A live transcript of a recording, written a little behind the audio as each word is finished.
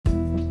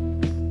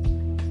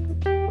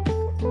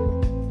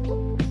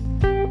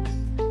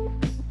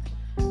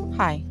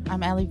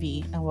I'm Allie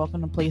V, and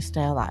welcome to Please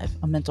Stay Alive,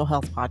 a mental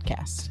health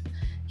podcast.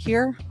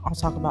 Here, I'll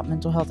talk about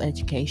mental health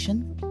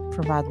education,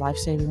 provide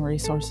life-saving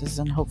resources,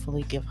 and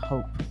hopefully give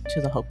hope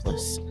to the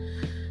hopeless.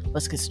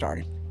 Let's get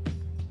started.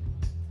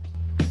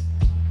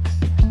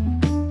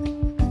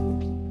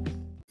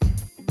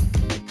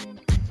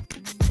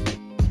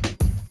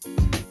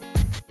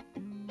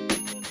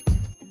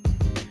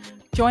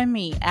 Join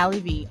me, Allie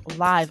V,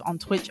 live on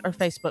Twitch or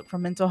Facebook for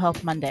Mental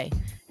Health Monday,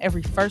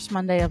 every first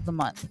Monday of the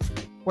month,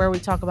 where we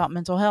talk about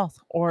mental health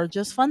or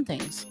just fun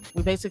things.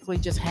 We basically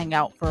just hang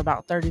out for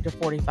about 30 to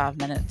 45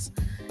 minutes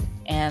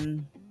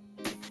and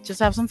just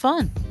have some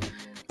fun.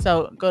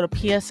 So go to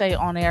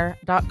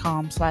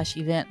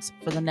psaonair.com/events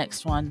for the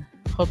next one.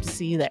 Hope to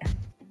see you there.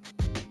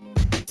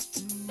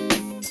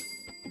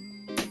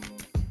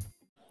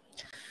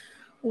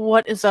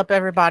 What is up,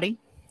 everybody?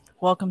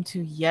 Welcome to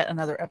yet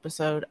another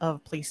episode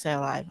of Please Stay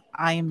Alive.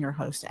 I am your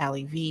host,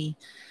 Allie V.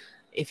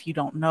 If you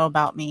don't know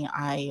about me,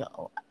 I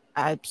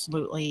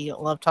absolutely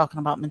love talking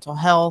about mental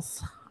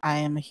health. I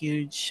am a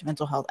huge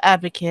mental health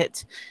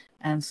advocate,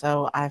 and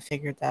so I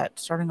figured that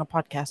starting a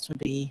podcast would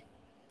be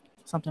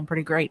something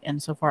pretty great,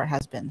 and so far it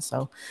has been.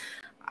 So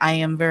I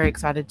am very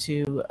excited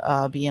to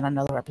be in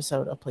another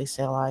episode of Please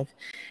Stay Alive.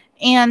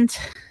 And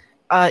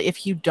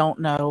if you don't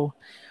know,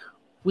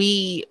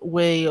 I'm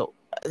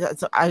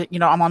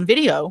on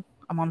video.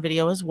 I'm on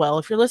video as well.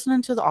 If you're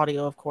listening to the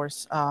audio, of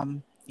course,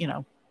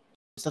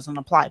 this doesn't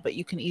apply, but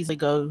you can easily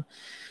go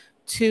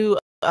to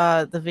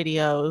the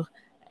video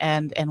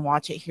and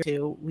watch it here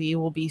too. We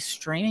will be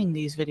streaming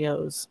these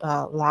videos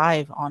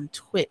live on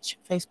Twitch,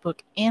 Facebook,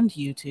 and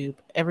YouTube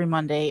every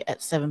Monday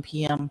at 7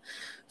 p.m.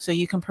 So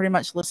you can pretty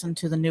much listen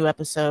to the new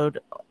episode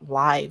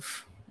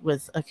live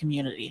with a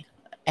community.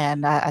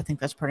 And I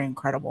think that's pretty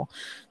incredible.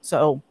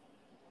 So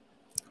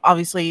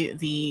obviously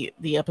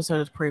the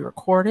episode is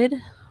pre-recorded,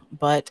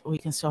 but we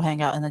can still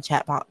hang out in the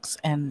chat box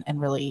and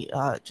really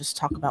just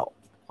talk about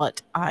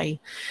what I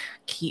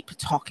keep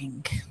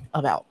talking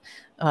about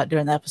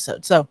during the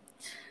episode. So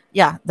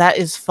yeah, that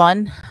is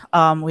fun.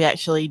 We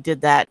actually did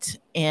that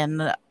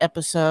in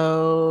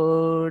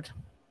episode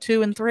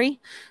 2 and 3.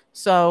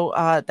 So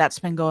that's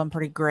been going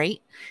pretty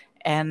great.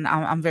 And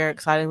I'm very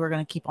excited. We're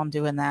going to keep on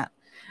doing that.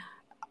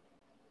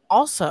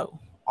 Also,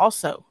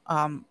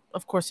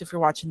 of course, if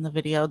you're watching the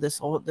video, this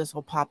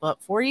will pop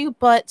up for you.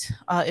 But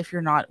if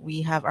you're not,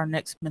 we have our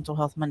next Mental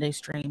Health Monday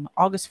stream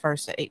August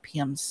 1st at 8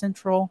 p.m.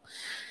 Central.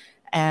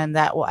 And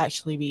that will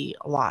actually be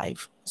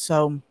live.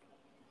 So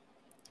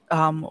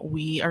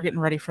we are getting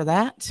ready for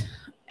that.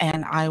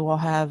 And I will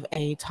have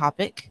a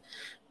topic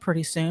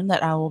pretty soon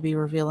that I will be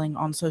revealing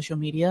on social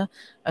media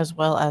as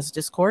well as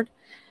Discord.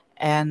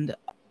 And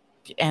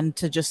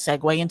to just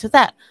segue into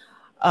that,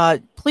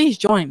 please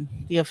join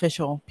the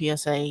official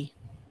PSA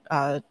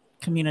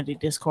community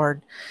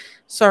Discord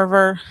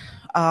server.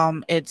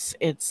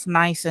 It's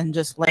nice and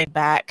just laid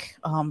back,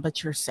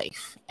 but you're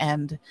safe.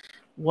 And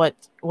what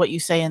you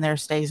say in there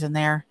stays in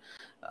there.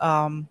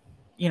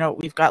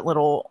 We've got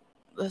little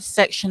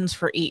sections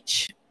for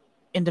each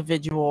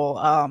individual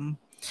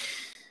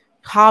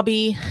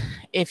hobby.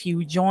 If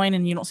you join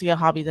and you don't see a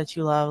hobby that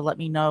you love, let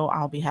me know.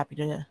 I'll be happy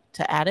to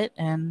add it.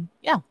 And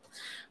yeah,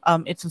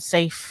 it's a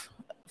safe,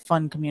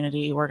 fun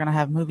community. We're gonna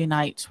have movie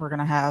nights. We're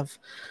gonna have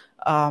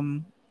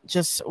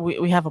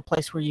we have a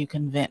place where you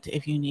can vent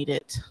if you need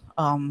it,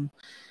 and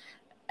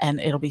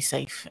it'll be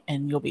safe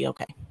and you'll be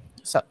okay.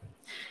 So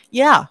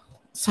yeah,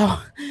 so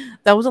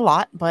that was a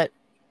lot, but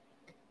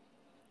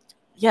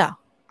yeah,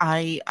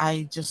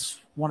 I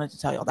just wanted to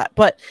tell you all that.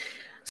 But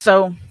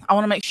so I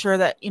want to make sure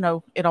that we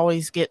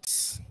always get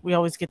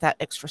that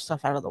extra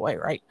stuff out of the way,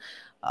 right?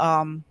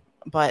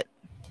 But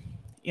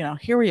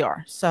here we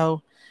are.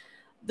 So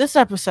this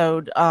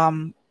episode,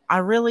 I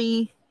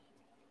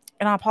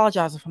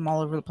apologize if I'm all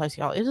over the place,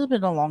 y'all. It has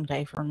been a long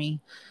day for me.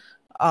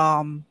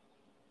 And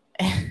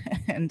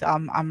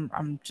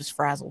I'm just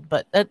frazzled,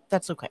 but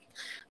that's okay.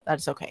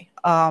 That's okay.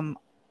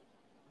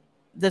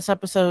 This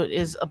episode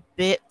is a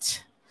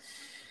bit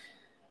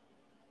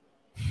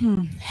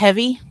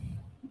heavy,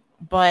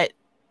 but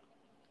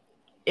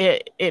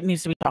it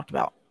needs to be talked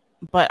about.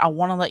 But I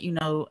want to let you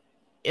know,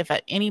 if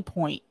at any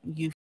point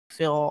you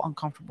feel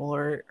uncomfortable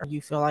or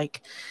you feel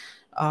like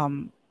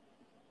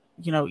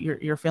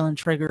you're feeling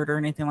triggered or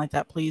anything like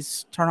that,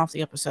 please turn off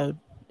the episode.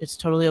 It's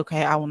totally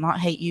okay. I will not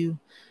hate you.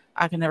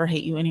 I can never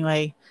hate you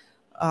anyway.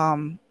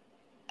 And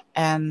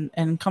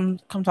come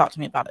talk to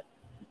me about it.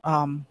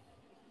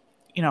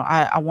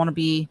 I want to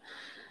be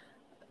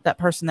that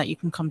person that you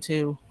can come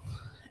to.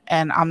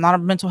 And I'm not a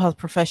mental health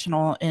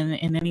professional in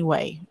any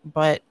way,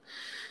 but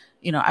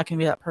I can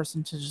be that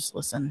person to just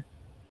listen.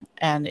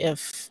 And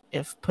if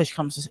push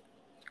comes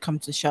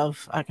to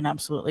shove, I can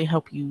absolutely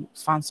help you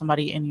find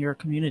somebody in your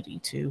community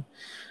to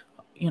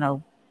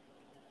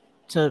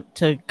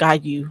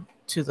guide you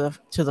to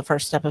the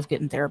first step of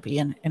getting therapy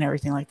and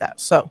everything like that.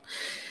 So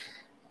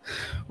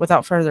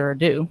without further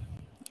ado,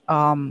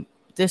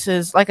 this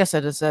is, like I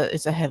said, it's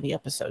a heavy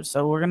episode.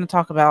 So we're going to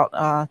talk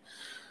about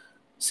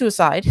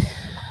suicide.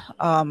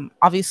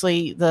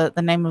 Obviously the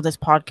name of this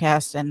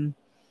podcast and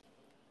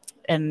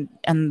and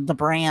the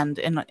brand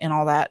and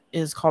all that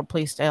is called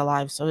Please Stay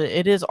Alive. So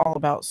it is all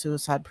about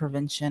suicide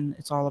prevention.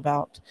 It's all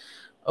about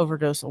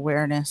overdose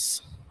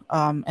awareness.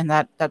 And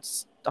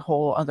that's the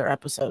whole other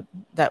episode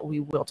that we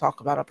will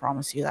talk about. I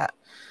promise you that.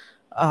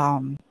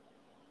 And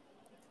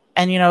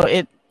you know,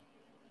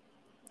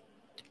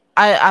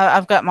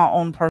 I've got my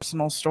own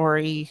personal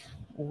story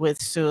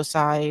with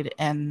suicide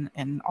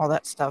and all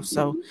that stuff.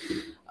 So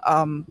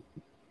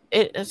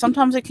it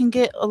sometimes it can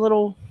get a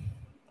little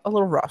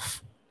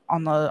rough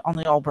on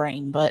the old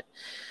brain, but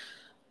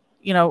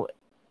you know,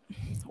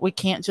 we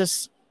can't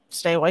just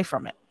stay away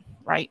from it,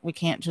 right? We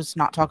can't just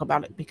not talk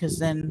about it, because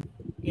then,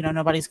 you know,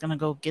 nobody's going to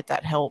go get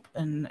that help,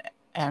 and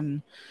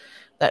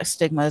that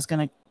stigma is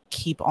going to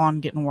keep on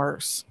getting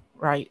worse,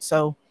 right?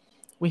 So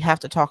we have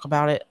to talk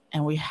about it,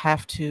 and we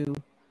have to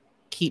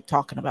keep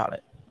talking about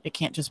it. It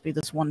can't just be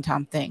this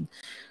one-time thing.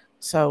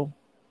 So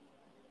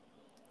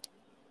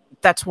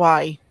that's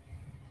why,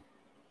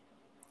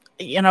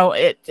 you know,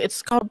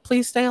 it's called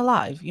Please Stay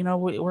Alive. You know,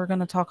 we're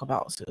going to talk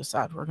about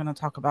suicide. We're going to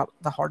talk about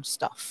the hard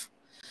stuff,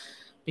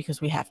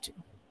 because we have to.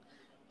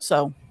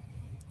 So,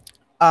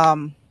 I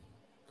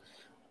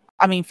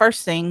mean,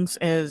 first things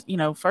is, you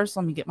know, first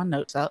let me get my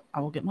notes up. I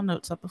will get my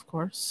notes up, of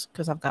course,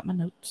 because I've got my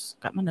notes.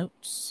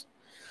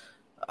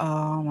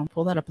 I'll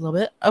pull that up a little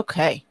bit.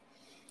 Okay.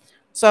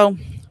 So,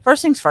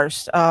 first things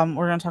first, we're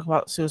going to talk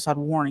about suicide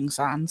warning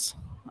signs.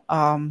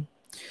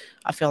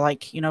 I feel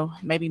like, you know,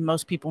 maybe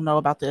most people know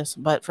about this,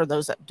 but for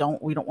those that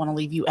don't, we don't want to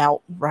leave you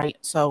out, right?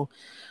 So,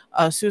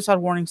 suicide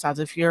warning signs.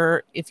 If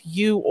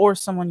you or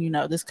someone you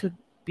know, this could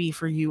be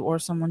for you or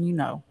someone you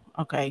know.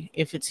 Okay,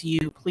 if it's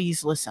you,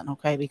 please listen.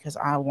 Okay, because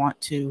I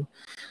want to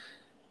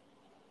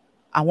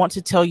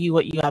tell you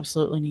what you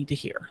absolutely need to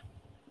hear.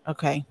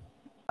 Okay,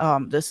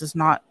 this is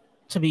not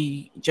to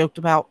be joked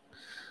about.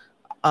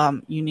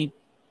 You need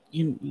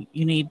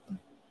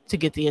to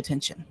get the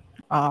attention.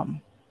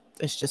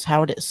 It's just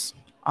how it is.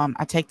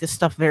 I take this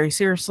stuff very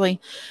seriously.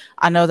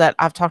 I know that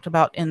I've talked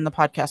about in the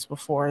podcast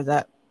before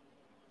that,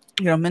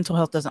 you know, mental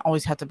health doesn't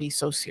always have to be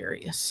so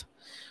serious.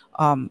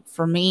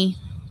 For me,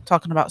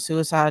 talking about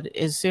suicide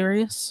is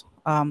serious.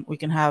 We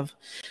can have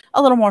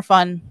a little more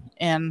fun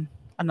in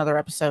another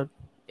episode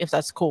if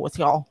that's cool with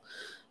y'all.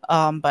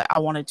 But I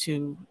wanted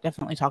to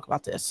definitely talk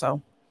about this.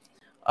 So,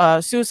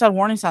 suicide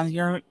warning signs.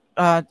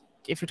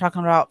 If you're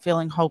talking about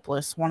feeling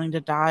hopeless, wanting to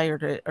die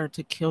or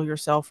to kill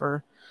yourself,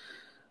 or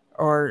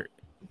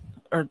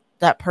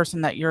that person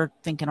that you're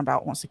thinking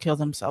about wants to kill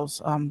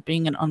themselves,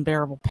 being in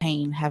unbearable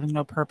pain, having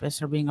no purpose,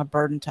 or being a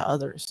burden to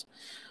others.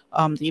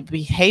 The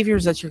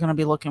behaviors that you're going to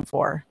be looking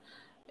for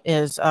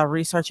is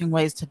researching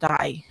ways to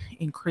die,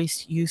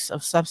 increased use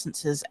of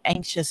substances,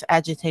 anxious,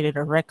 agitated,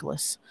 or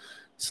reckless,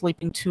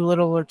 sleeping too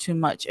little or too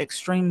much,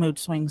 extreme mood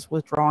swings,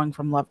 withdrawing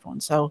from loved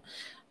ones. So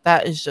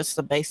that is just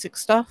the basic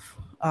stuff.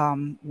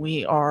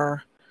 We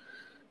are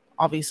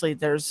obviously,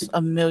 there's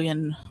a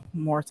million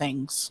more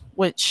things,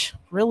 which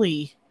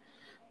really,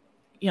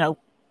 you know,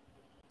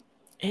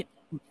 it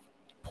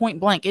point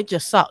blank, it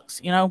just sucks,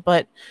 you know,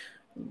 but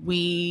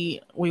we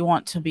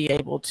want to be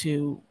able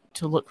to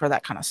look for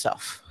that kind of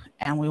stuff,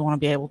 and we want to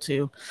be able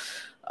to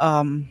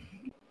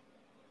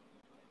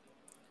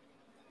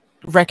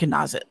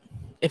recognize it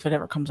if it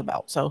ever comes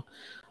about. So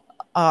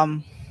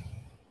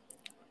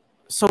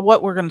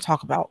what we're going to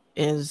talk about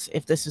is,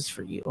 if this is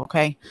for you,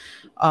 okay?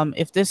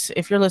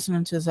 If you're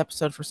listening to this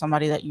episode for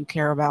somebody that you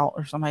care about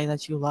or somebody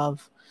that you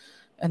love,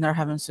 and they're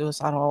having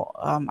suicidal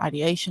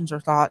ideations or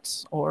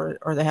thoughts, or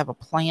they have a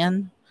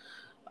plan,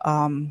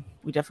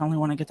 we definitely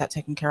want to get that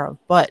taken care of.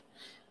 But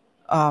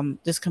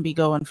this can be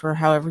going for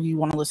however you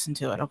want to listen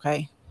to it,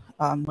 okay?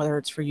 Whether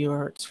it's for you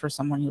or it's for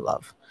someone you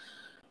love.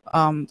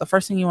 The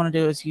first thing you want to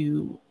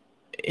do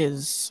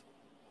is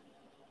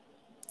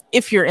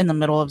if you're in the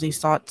middle of these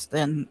thoughts,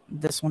 then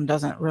this one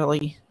doesn't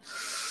really,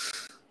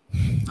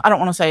 I don't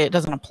want to say it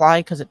doesn't apply,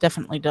 because it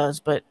definitely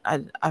does, but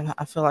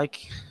I feel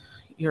like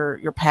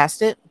you're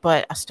past it,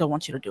 but I still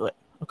want you to do it,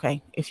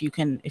 okay? If you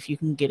can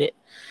get it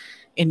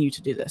in you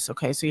to do this,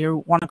 okay? So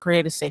you want to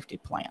create a safety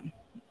plan.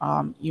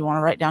 You want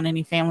to write down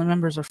any family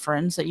members or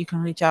friends that you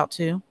can reach out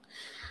to.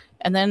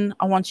 And then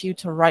I want you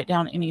to write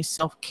down any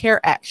self-care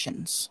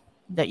actions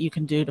that you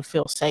can do to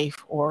feel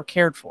safe or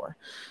cared for.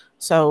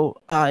 So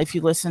if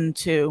you listen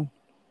to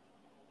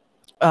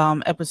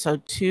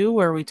episode 2,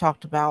 where we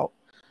talked about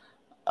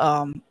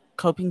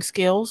coping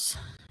skills,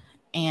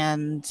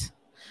 and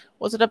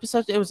was it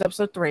episode? It was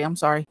episode 3. I'm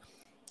sorry.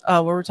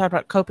 Where we talked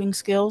about coping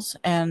skills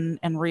and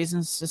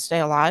reasons to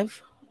stay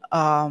alive.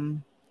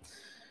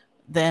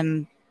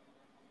 Then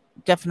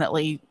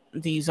definitely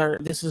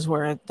this is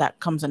where that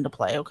comes into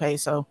play. Okay,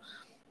 so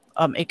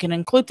it can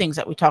include things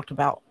that we talked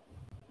about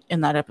in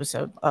that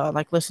episode,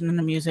 like listening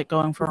to music,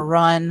 going for a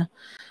run,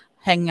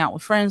 hanging out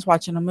with friends,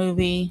 watching a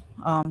movie,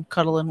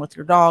 cuddling with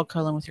your dog,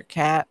 cuddling with your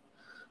cat.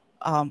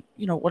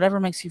 You know, whatever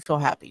makes you feel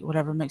happy,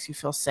 whatever makes you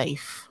feel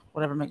safe,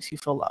 whatever makes you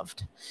feel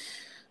loved.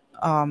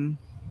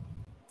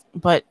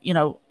 But you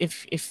know,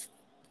 if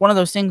one of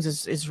those things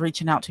is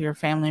reaching out to your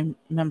family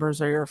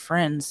members or your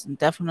friends,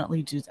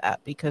 definitely do that,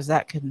 because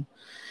that can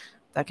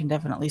that can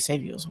definitely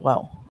save you as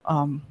well.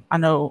 I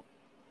know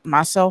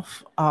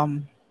myself,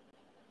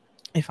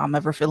 if I'm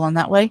ever feeling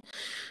that way,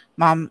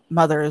 my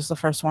mother is the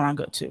first one I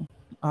go to.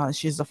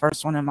 She's the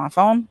first one in my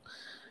phone,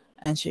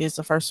 and she is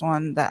the first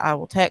one that I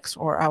will text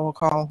or I will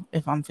call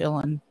if I'm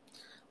feeling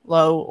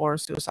low or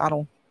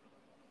suicidal.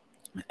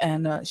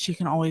 And she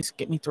can always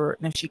get me through it.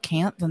 And if she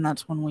can't, then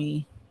that's when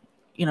we,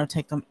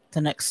 take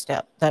the next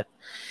step. That,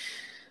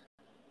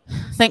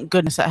 thank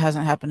goodness, that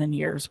hasn't happened in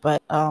years.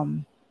 But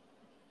I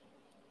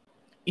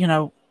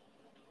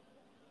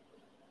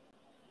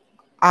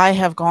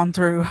have gone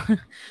through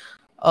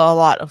a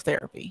lot of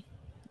therapy.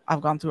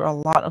 I've gone through a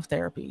lot of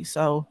therapy.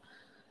 So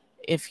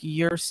if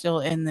you're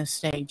still in this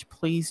stage,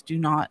 please do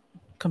not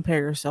compare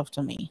yourself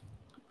to me.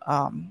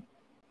 Um,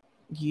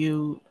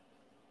 you're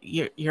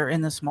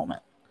in this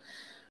moment.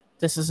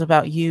 This is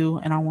about you,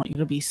 and I want you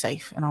to be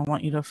safe, and I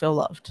want you to feel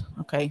loved.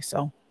 Okay,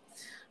 so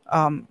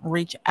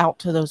reach out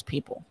to those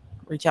people.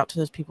 Reach out to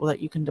those people that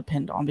you can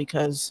depend on,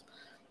 because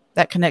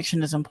that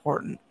connection is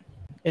important.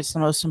 It's the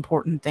most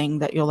important thing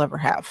that you'll ever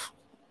have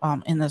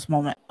in this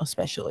moment,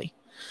 especially.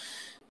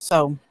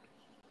 So,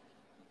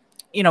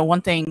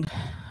 one thing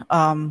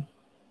that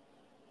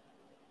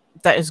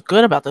is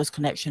good about those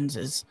connections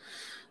is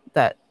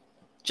that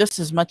just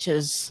as much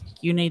as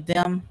you need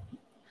them,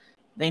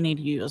 they need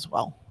you as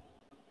well.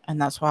 And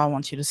that's why I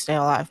want you to stay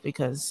alive,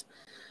 because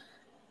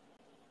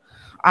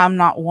I'm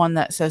not one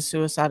that says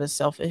suicide is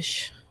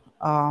selfish.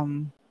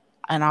 And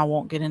I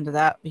won't get into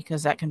that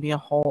because that can be a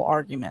whole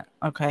argument.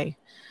 Okay.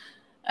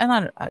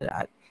 And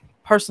I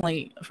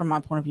personally, from my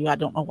point of view, I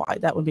don't know why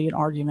that would be an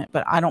argument,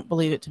 but I don't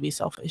believe it to be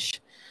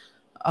selfish.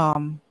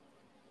 Um,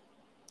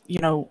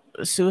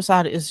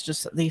 Suicide is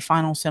just the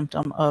final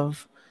symptom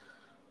of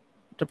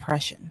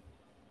depression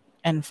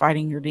and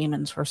fighting your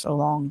demons for so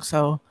long.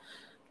 So,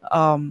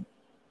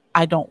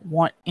 I don't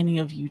want any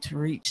of you to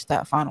reach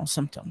that final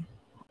symptom.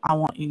 I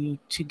want you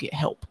to get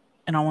help,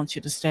 and I want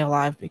you to stay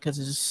alive, because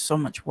it is so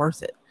much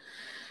worth it.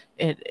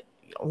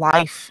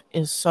 Life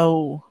is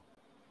so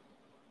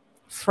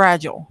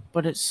fragile,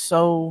 but it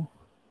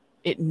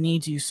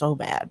needs you so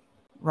bad,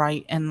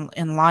 right?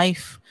 And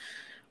life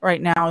right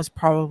now is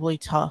probably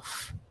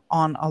tough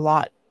on a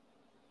lot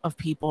of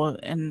people,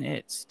 and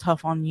it's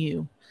tough on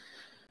you,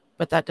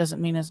 but that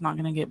doesn't mean it's not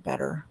going to get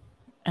better.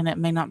 And it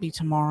may not be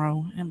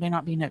tomorrow, it may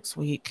not be next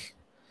week,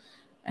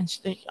 and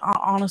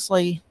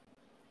honestly,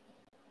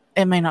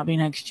 it may not be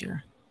next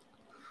year,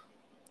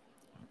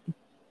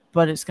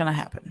 but it's going to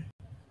happen.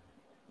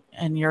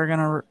 And you're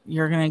going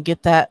to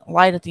get that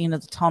light at the end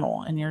of the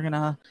tunnel, and you're going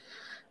to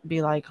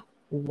be like,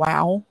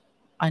 wow,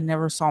 I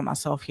never saw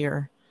myself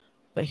here,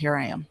 but here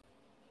I am,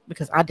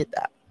 because I did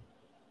that.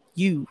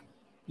 You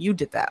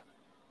did that.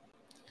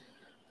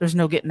 There's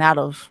no getting out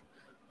of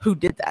who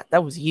did that.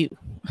 That was you.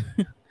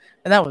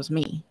 And that was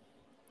me.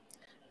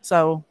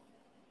 So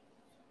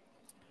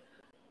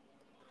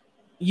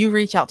you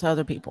reach out to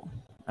other people,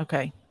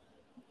 okay?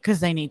 Because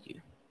they need you.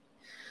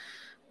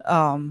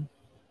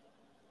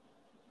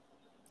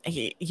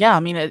 Yeah, I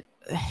mean,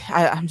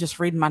 I'm just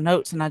reading my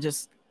notes, and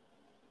the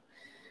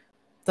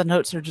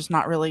notes are just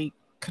not really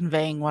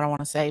conveying what I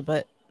want to say,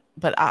 but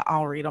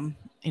I'll read them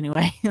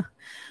anyway.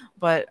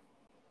 But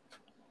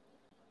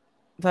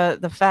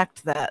the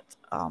fact that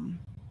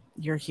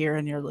you're here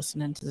and you're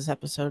listening to this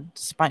episode,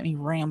 despite me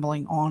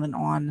rambling on and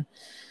on,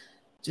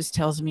 just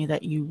tells me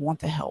that you want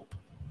the help,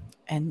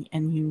 and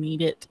you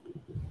need it.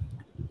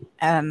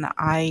 And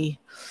I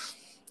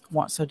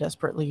want so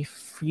desperately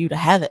for you to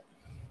have it.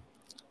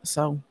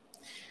 So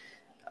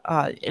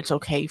it's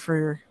okay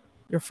for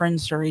your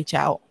friends to reach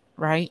out,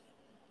 right?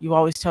 You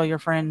always tell your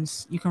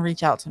friends you can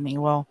reach out to me.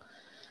 Well,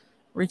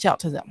 reach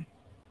out to them,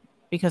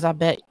 because I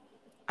bet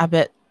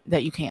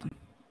that you can.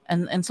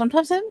 And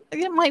sometimes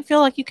it might feel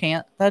like you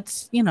can't.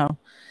 That's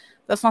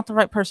that's not the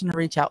right person to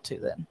reach out to.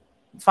 Then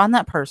find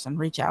that person,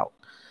 reach out,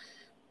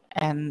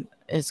 and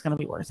it's going to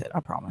be worth it. I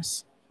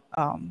promise.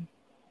 And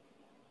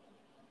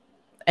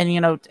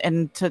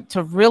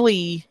to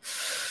really,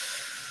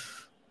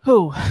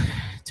 to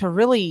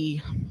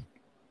really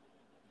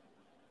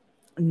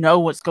know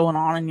what's going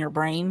on in your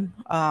brain,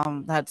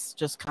 that's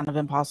just kind of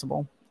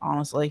impossible,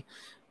 honestly.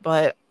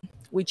 But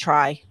we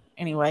try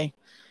anyway.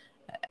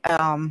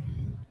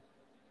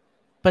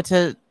 But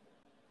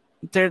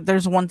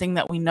there's one thing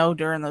that we know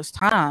during those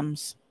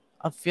times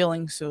of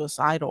feeling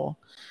suicidal,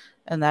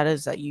 and that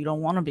is that you don't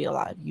want to be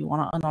alive. You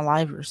want to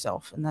unalive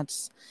yourself, and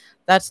that's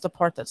the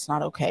part that's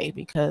not okay,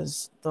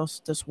 because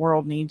this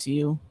world needs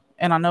you.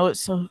 And I know it's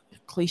so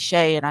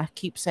cliche, and I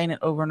keep saying it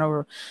over and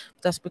over,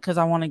 but that's because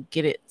I want to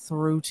get it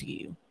through to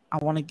you.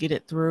 I want to get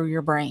it through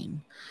your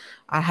brain.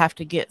 I have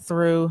to get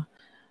through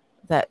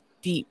that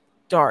deep,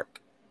 dark,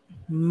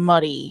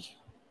 muddy,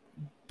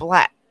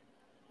 black,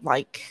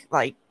 like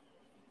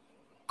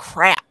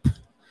crap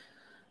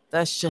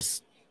that's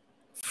just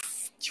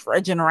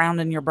dredging around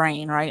in your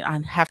brain, right? I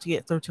have to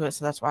get through to it,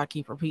 so that's why I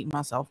keep repeating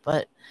myself.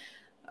 But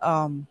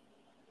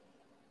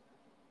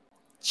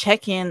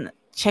check in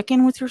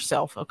with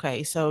yourself.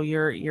 Okay, so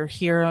you're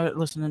here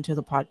listening to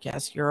the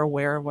podcast, you're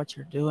aware of what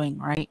you're doing,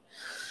 right?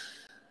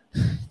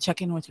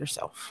 check in with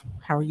yourself.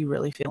 How are you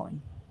really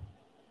feeling?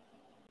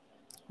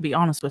 Be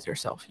honest with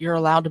yourself. You're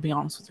allowed to be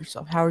honest with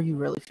yourself. How are you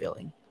really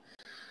feeling?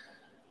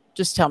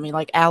 Just tell me,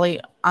 like, Allie,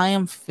 I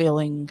am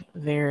feeling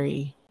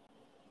very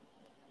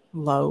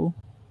low.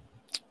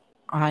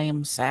 I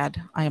am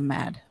sad. I am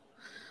mad.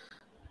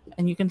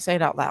 And you can say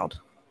it out loud.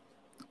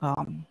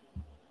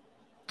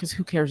 Because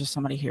who cares if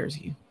somebody hears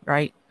you,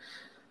 right?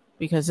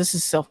 Because this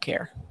is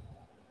self-care.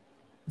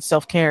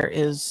 Self-care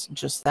is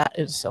just that.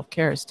 It's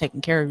self-care. It's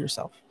taking care of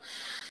yourself.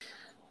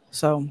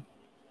 So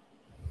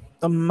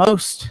the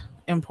most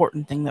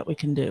important thing that we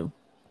can do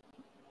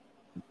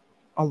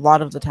a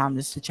lot of the time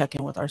is to check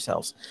in with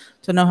ourselves,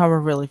 to know how we're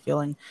really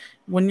feeling.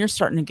 When you're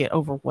starting to get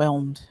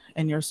overwhelmed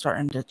and you're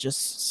starting to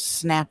just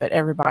snap at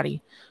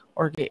everybody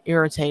or get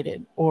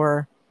irritated,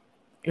 or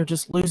you're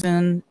just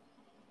losing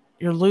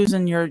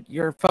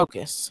your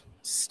focus,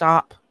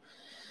 stop,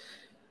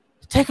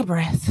 take a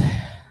breath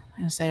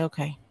and say,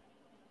 okay,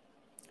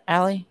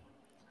 Allie,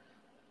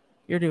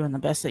 you're doing the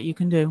best that you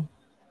can do.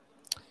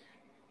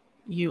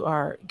 You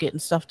are getting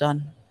stuff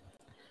done.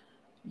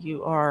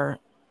 You are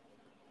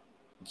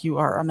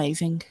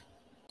amazing.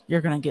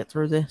 You're going to get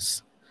through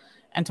this.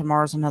 And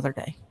tomorrow's another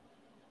day.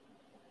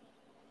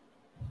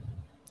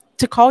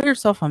 To call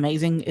yourself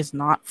amazing is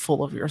not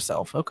full of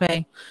yourself,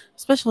 okay?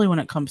 Especially when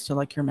it comes to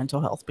like your mental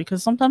health,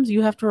 because sometimes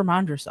you have to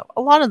remind yourself.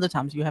 A lot of the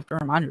times you have to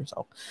remind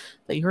yourself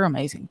that you're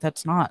amazing.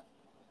 That's not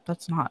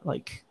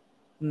like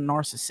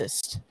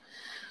narcissist.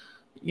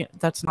 Yeah,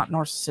 that's not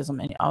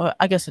narcissism.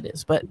 I guess it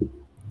is, but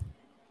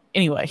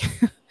anyway,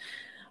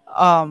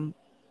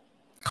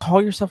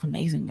 call yourself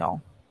amazing,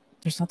 y'all.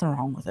 There's nothing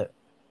wrong with it.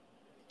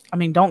 I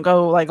mean, don't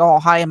go like all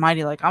high and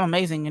mighty, like I'm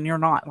amazing and you're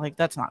not. Like,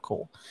 that's not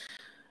cool.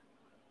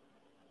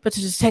 But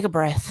to just take a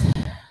breath,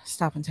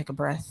 stop and take a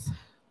breath,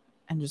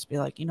 and just be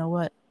like, you know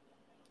what?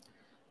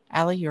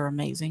 Allie, you're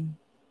amazing.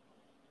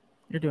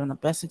 You're doing the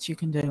best that you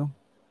can do.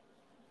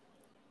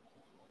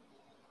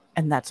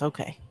 And that's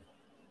okay.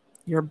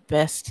 Your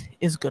best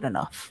is good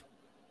enough.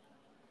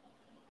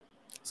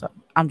 So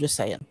I'm just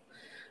saying.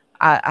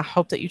 I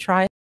hope that you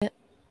try it.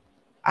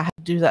 I have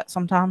to do that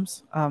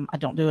sometimes. I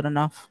don't do it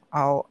enough.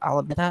 I'll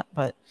admit that,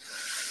 but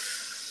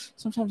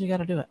sometimes you got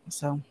to do it.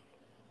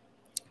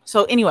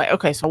 So anyway,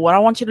 okay. So what I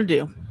want you to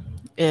do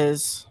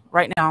is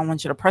right now I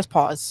want you to press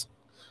pause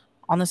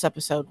on this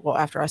episode. Well,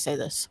 after I say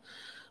this,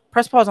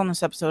 press pause on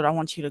this episode. I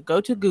want you to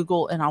go to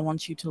Google and I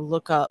want you to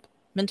look up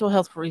mental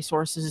health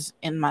resources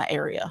in my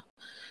area.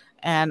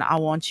 And I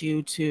want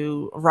you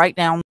to write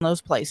down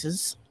those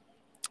places,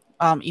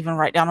 even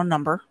write down a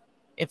number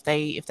if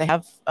they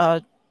have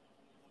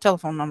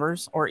telephone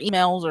numbers or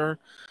emails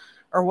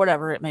or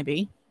whatever it may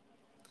be.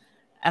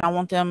 And I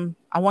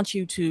want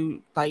you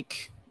to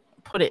like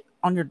put it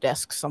on your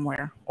desk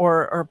somewhere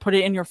or put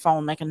it in your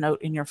phone, make a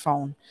note in your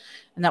phone.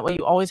 And that way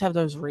you always have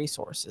those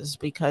resources,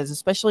 because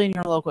especially in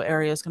your local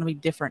area, it's going to be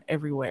different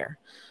everywhere.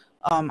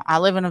 I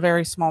live in a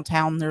very small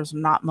town. There's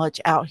not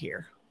much out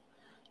here.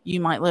 You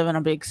might live in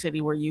a big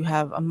city where you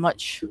have a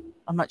much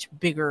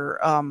bigger,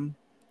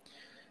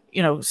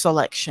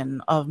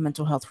 selection of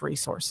mental health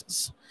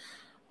resources.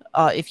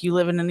 If you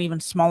live in an even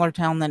smaller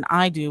town than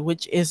I do,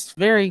 which is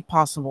very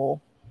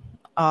possible,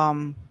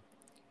 go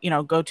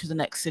to the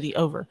next city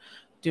over.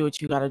 Do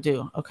what you got to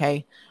do.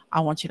 Okay.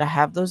 I want you to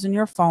have those in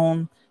your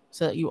phone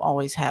so that you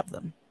always have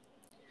them.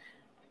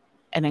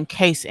 And in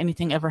case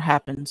anything ever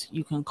happens,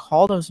 you can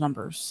call those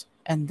numbers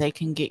and they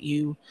can get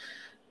you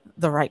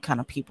the right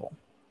kind of people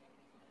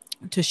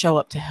to show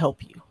up to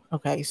help you.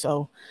 Okay.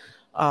 So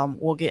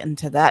we'll get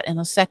into that in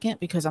a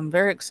second because I'm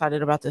very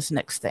excited about this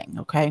next thing.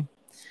 Okay.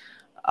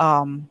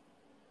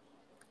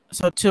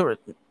 So to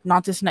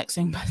not this next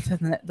thing, but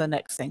the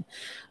next thing.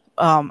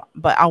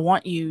 But I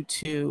want you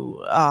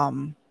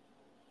to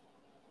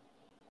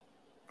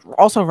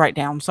also write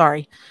down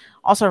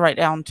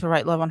To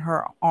Write Love on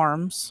Her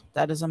Arms.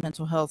 That is a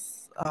mental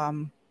health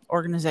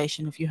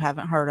organization, if you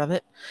haven't heard of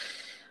it.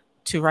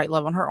 To Write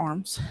Love on Her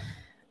Arms.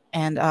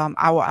 And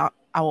I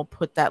will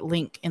put that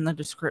link in the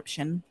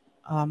description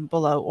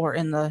below, or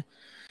in the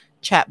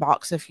chat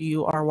box if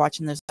you are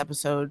watching this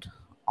episode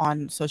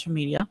on social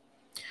media.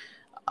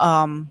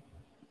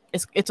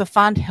 It's a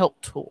find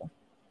help tool.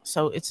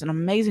 So it's an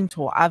amazing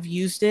tool. I've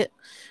used it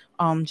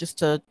just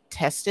to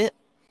test it.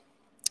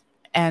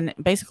 And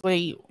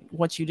basically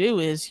what you do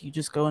is you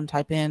just go and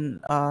type in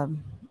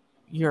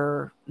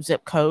your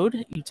zip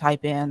code. You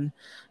type in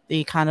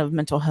the kind of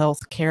mental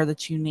health care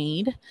that you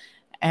need,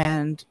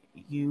 and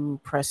you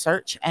press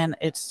search, and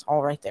it's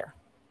all right there.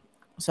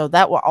 So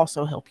that will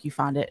also help you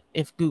find it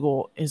if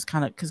Google is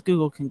because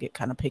Google can get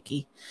kind of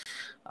picky.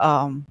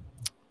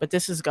 But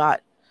this has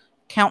got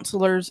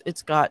counselors,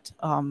 it's got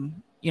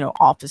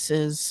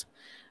offices,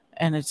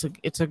 and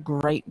it's a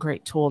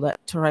great tool that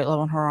To Write Love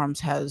on Her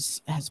Arms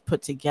has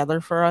put together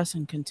for us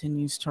and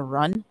continues to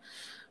run.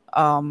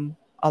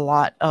 A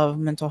lot of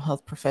mental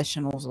health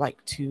professionals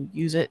like to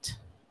use it,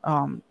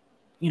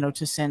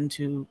 to send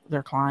to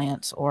their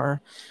clients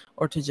or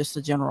to just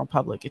the general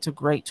public. It's a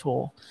great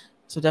tool.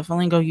 So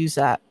definitely go use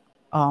that.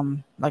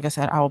 Like I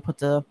said, I will put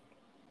the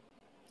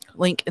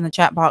link in the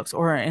chat box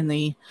or in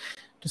the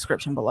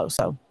description below.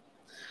 So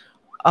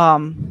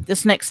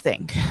this next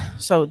thing,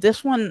 so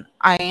this one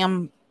I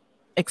am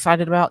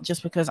excited about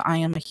just because I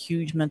am a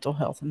huge mental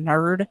health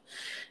nerd,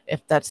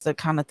 if that's the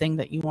kind of thing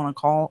that you want to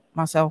call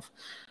myself.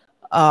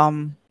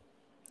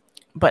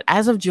 But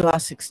as of July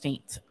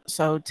 16th,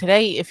 so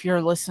today, if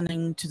you're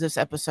listening to this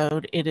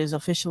episode, it is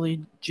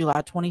officially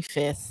July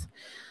 25th,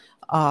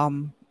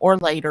 or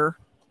later.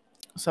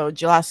 So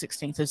July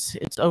 16th,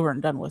 it's over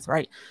and done with,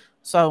 right?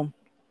 So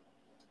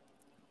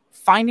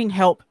finding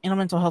help in a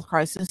mental health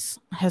crisis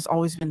has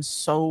always been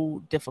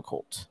so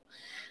difficult.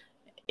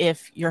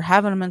 If you're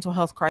having a mental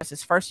health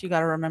crisis, first you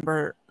got to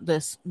remember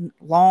this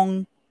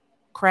long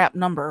crap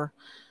number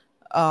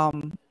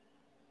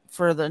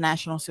for the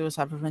National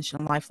Suicide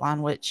Prevention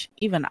Lifeline, which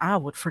even I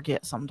would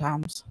forget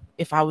sometimes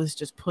if I was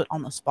just put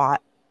on the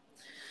spot.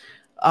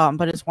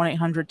 But it's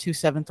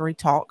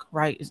 1-800-273-TALK,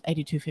 right? It's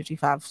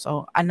 8255.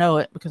 So I know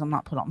it because I'm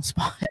not put on the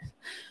spot.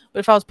 But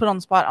if I was put on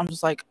the spot, I'm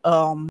just like,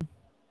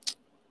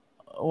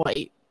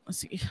 wait, let's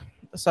see.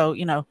 So,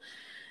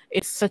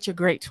 it's such a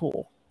great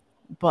tool,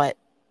 but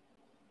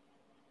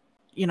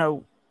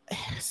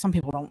some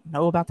people don't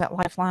know about that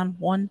lifeline.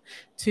 1,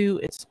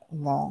 2, it's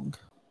long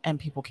and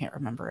people can't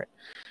remember it.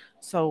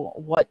 So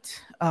what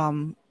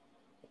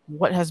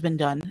has been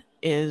done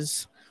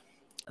is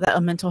that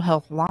a mental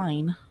health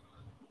line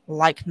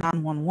like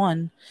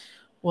 911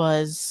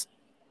 was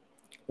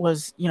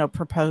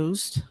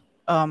proposed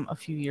a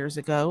few years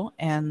ago,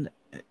 and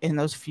in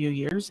those few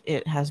years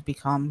it has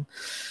become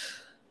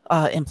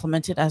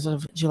implemented as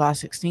of July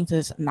 16th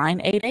as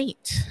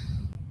 988.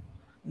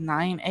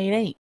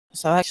 988.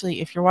 So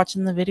actually, if you're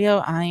watching the video,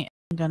 I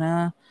am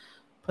gonna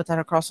put that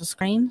across the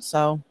screen.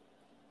 So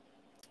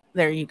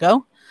there you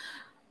go.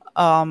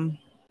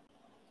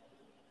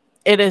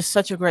 It is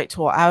such a great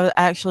tool. I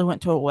actually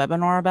went to a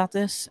webinar about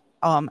this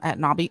at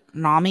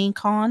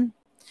NamiCon,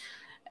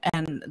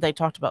 and they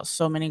talked about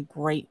so many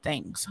great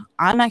things.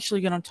 I'm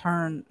actually going to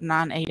turn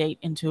 988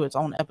 into its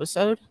own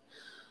episode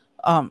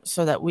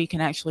so that we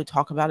can actually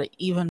talk about it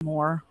even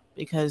more,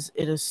 because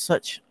it is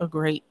such a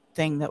great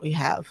thing that we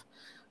have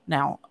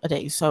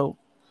nowadays. So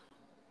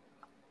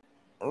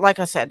like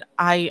I said,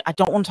 I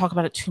don't want to talk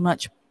about it too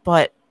much,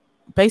 but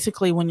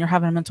basically when you're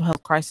having a mental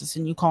health crisis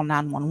and you call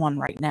 911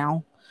 right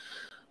now,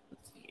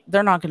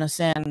 they're not going to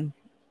send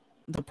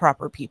the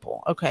proper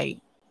people.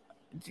 Okay.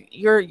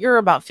 You're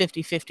about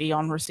 50-50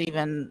 on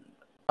receiving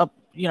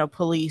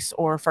police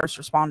or first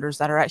responders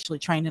that are actually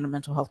trained in a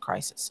mental health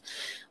crisis.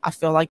 I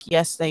feel like,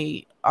 yes,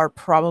 they are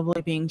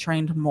probably being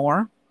trained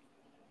more,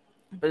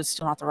 but it's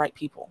still not the right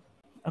people.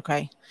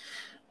 Okay.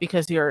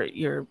 Because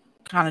you're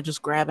kind of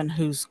just grabbing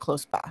who's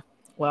close by.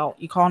 Well,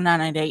 you call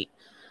 988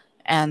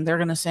 and they're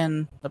going to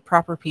send the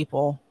proper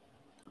people.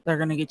 They're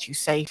going to get you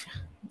safe.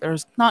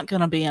 There's not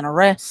going to be an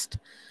arrest,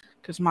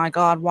 because my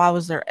God, why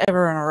was there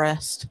ever an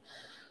arrest?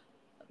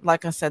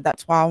 Like I said,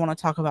 that's why I want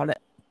to talk about it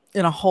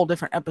in a whole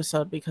different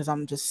episode, because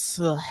I'm just,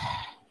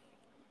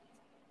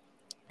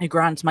 it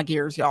grinds my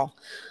gears, y'all.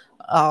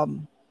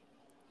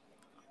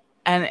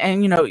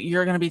 And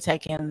you're going to be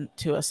taken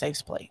to a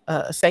safe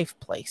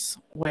place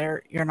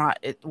where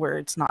where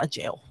it's not a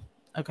jail.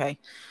 Okay.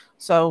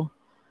 So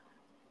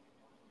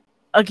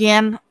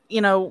again,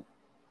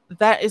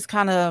 that is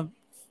kind of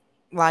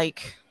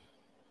like,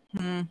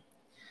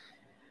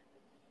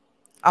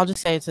 I'll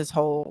just say it's a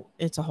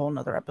whole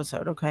nother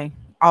episode. Okay.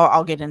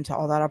 I'll get into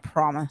all that, I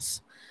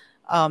promise.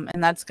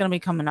 And that's going to be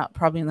coming up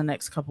probably in the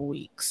next couple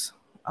weeks.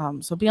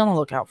 So be on the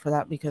lookout for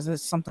that, because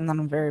it's something that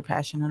I'm very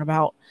passionate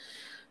about.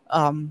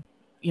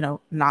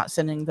 Not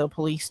sending the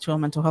police to a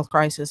mental health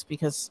crisis,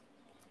 because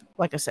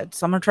like I said,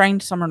 some are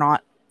trained, some are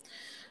not.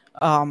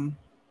 And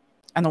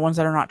the ones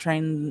that are not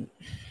trained,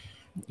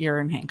 you're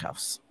in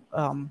handcuffs.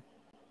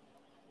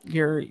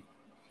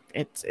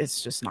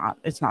 It's not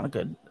a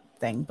good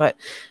thing. But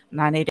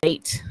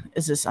 988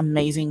 is this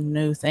amazing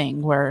new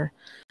thing where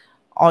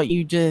all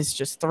you do is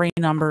just 3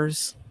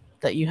 numbers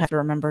that you have to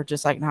remember,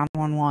 just like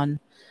 911,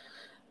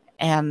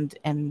 and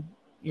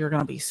you're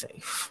going to be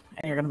safe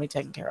and you're going to be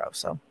taken care of.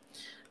 So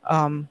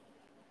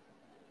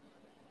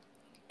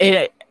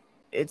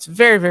it's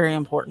very, very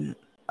important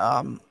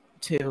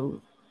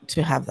to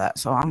have that.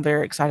 So I'm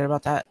very excited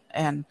about that,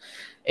 and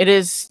it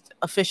is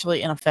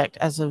officially in effect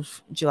as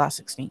of July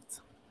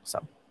 16th.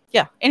 So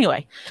yeah,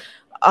 anyway,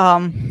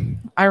 I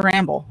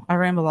ramble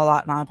a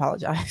lot, and I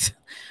apologize.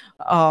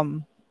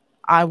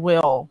 I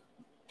will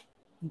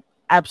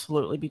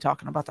absolutely be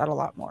talking about that a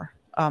lot more,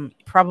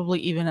 probably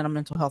even in a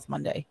Mental Health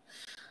Monday,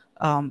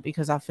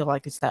 because I feel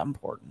like it's that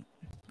important.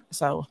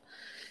 So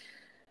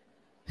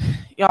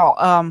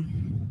y'all,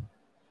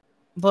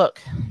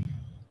 look,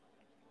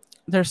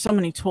 there's so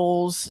many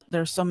tools,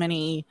 there's so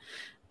many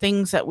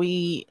things that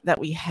we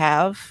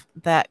have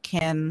that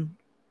can,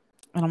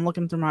 and I'm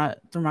looking through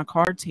my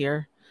cards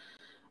here.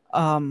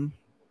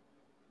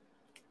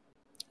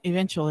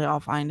 Eventually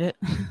I'll find it.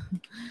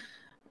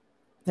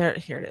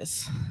 Here it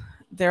is.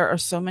 There are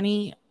so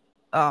many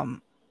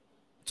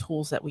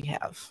tools that we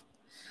have.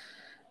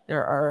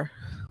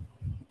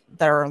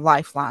 there are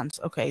lifelines.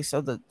 Okay,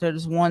 so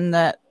there's one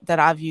that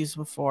I've used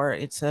before.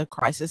 It's a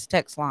crisis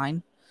text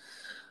line.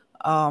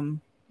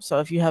 So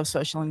if you have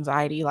social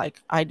anxiety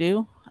like I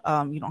do,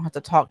 you don't have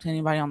to talk to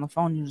anybody on the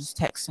phone. You're just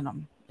texting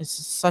them. It's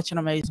such an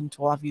amazing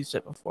tool. I've used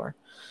it before.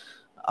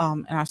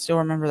 And I still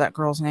remember that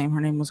girl's name.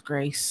 Her name was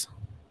Grace.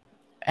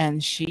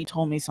 And she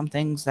told me some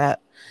things that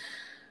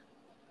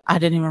I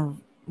didn't even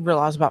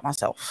realize about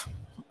myself.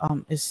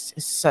 It's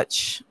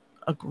such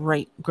a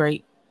great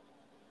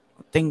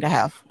thing to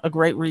have, a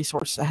great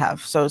resource to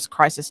have. So it's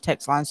crisis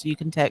text line. So you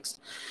can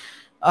text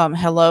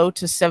hello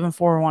to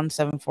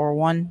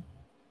 741-741.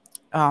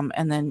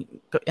 And then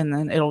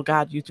it'll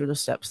guide you through the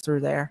steps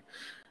through there.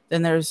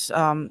 Then there's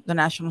the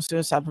National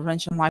Suicide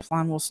Prevention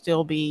Lifeline will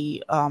still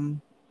be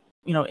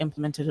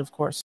implemented, of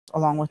course,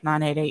 along with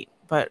 988.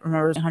 But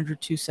remember,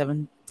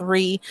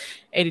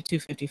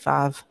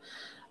 100-273-8255.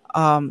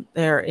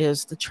 There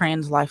is the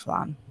Trans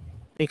Lifeline,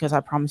 because I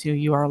promise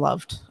you are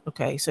loved.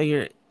 Okay, so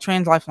your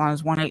Trans Lifeline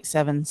is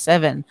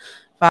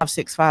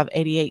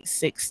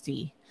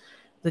 1-877-565-8860.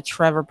 The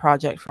Trevor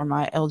Project for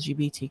my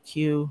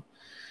LGBTQ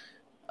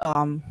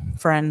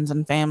friends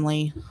and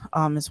family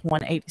is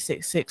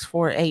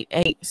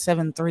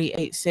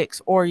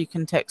 1-866-488-7386, or you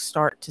can text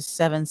START to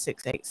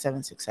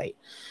 768-768.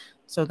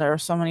 So there are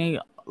so many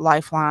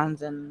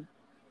lifelines and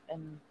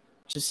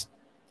just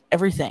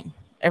everything.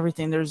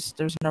 There's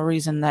no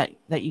reason that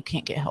you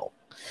can't get help.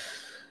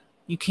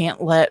 You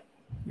can't let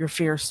your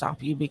fear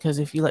stop you, because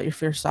if you let your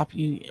fear stop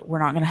you, we're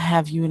not going to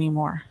have you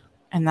anymore.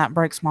 And that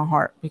breaks my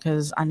heart,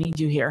 because I need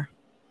you here.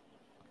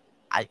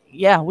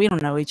 We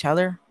don't know each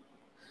other.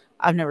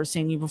 I've never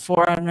seen you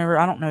before. I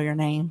don't know your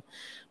name,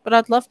 but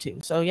I'd love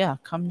to. So yeah,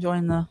 come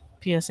join the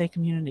PSA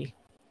community.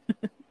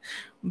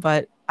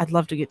 But I'd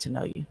love to get to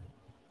know you,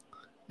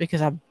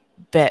 because I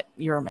bet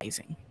you're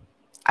amazing.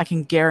 I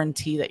can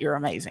guarantee that you're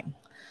amazing.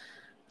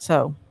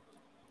 So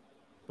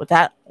with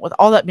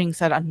all that being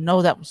said, I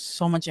know that was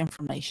so much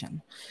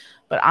information,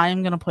 but I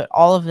am going to put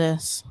all of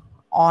this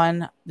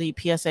on the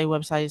PSA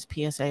website, is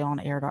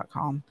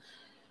psaonair.com.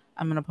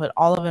 I'm going to put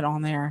all of it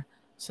on there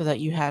so that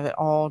you have it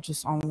all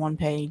just on one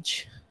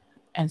page,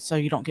 and so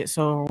you don't get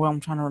so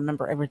overwhelmed trying to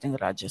remember everything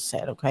that I just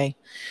said, okay?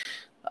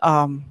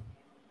 But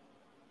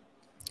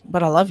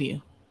I love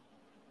you.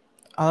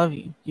 I love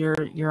you.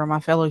 You're my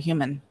fellow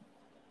human.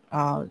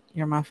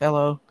 You're my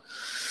fellow,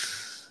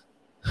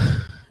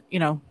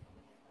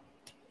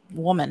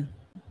 woman.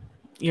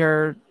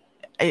 Even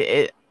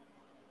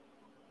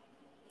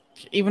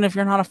if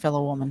you're not a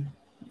fellow woman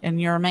and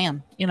you're a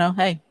man,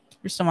 hey,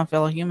 you're still my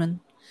fellow human,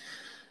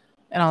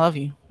 and I love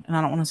you, and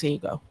I don't want to see you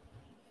go.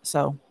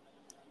 So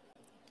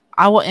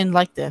I will end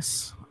like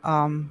this.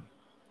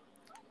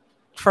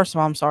 First of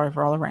all, I'm sorry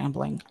for all the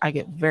rambling. I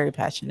get very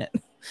passionate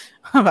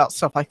about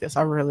stuff like this.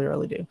 I really,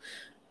 really do.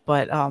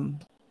 But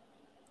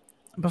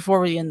before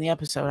we end the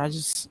episode, I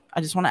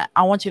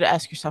want you to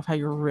ask yourself how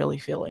you're really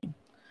feeling.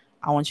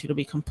 I want you to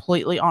be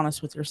completely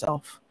honest with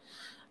yourself.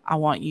 I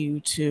want you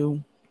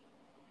to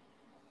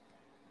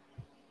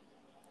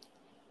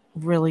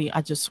really,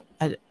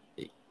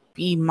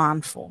 be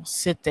mindful.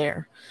 Sit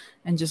there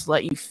and just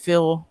let you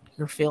feel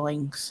your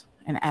feelings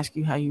and ask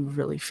you how you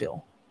really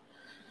feel.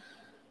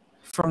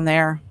 From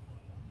there,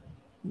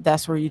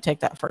 that's where you take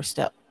that first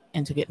step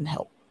into getting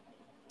help.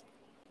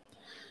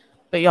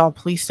 But y'all,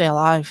 please stay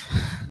alive.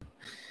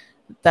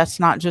 That's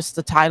not just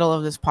the title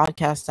of this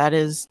podcast. That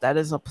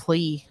is a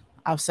plea.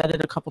 I've said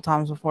it a couple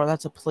times before.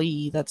 That's a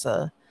plea. That's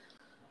a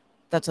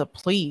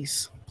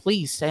please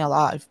stay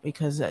alive,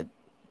 because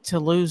to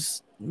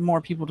lose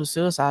more people to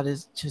suicide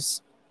is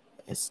just,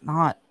 it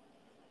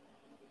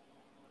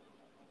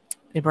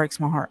breaks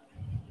my heart.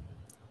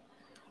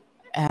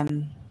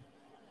 And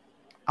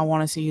I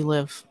want to see you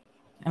live,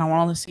 and I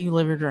want to see you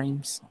live your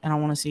dreams, and I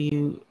want to see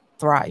you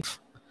thrive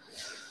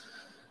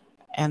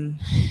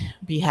and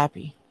be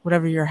happy,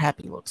 whatever your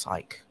happy looks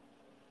like.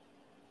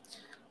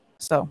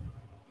 So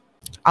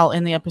I'll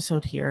end the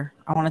episode here.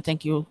 I want to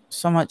thank you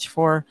so much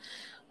for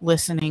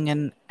listening,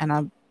 and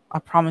I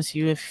promise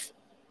you, if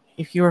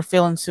you are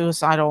feeling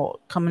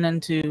suicidal coming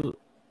into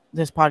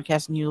this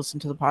podcast and you listen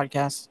to the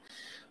podcast,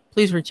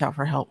 please reach out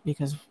for help,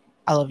 because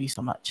I love you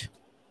so much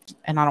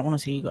and I don't want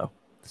to see you go.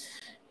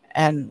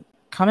 And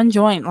come and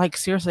join. Like,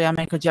 seriously, I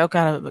make a joke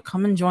out of it, but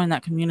come and join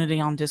that community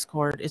on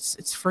Discord.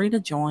 It's free to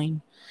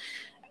join,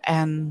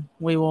 and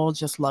we will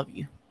just love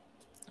you.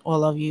 We'll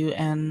love you,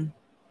 and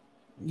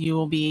you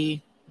will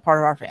be part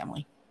of our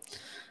family.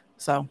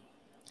 So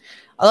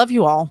I love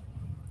you all,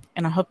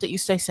 and I hope that you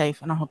stay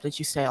safe, and I hope that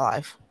you stay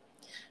alive.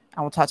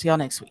 I will talk to y'all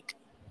next week.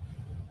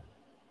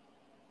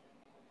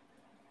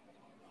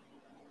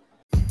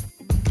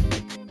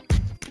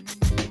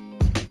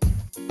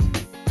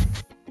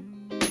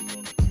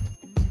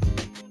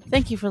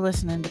 Thank you for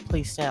listening to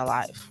Please Stay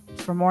Alive.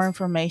 For more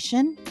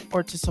information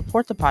or to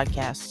support the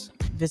podcast,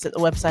 visit the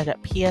website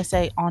at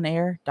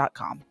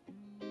psaonair.com.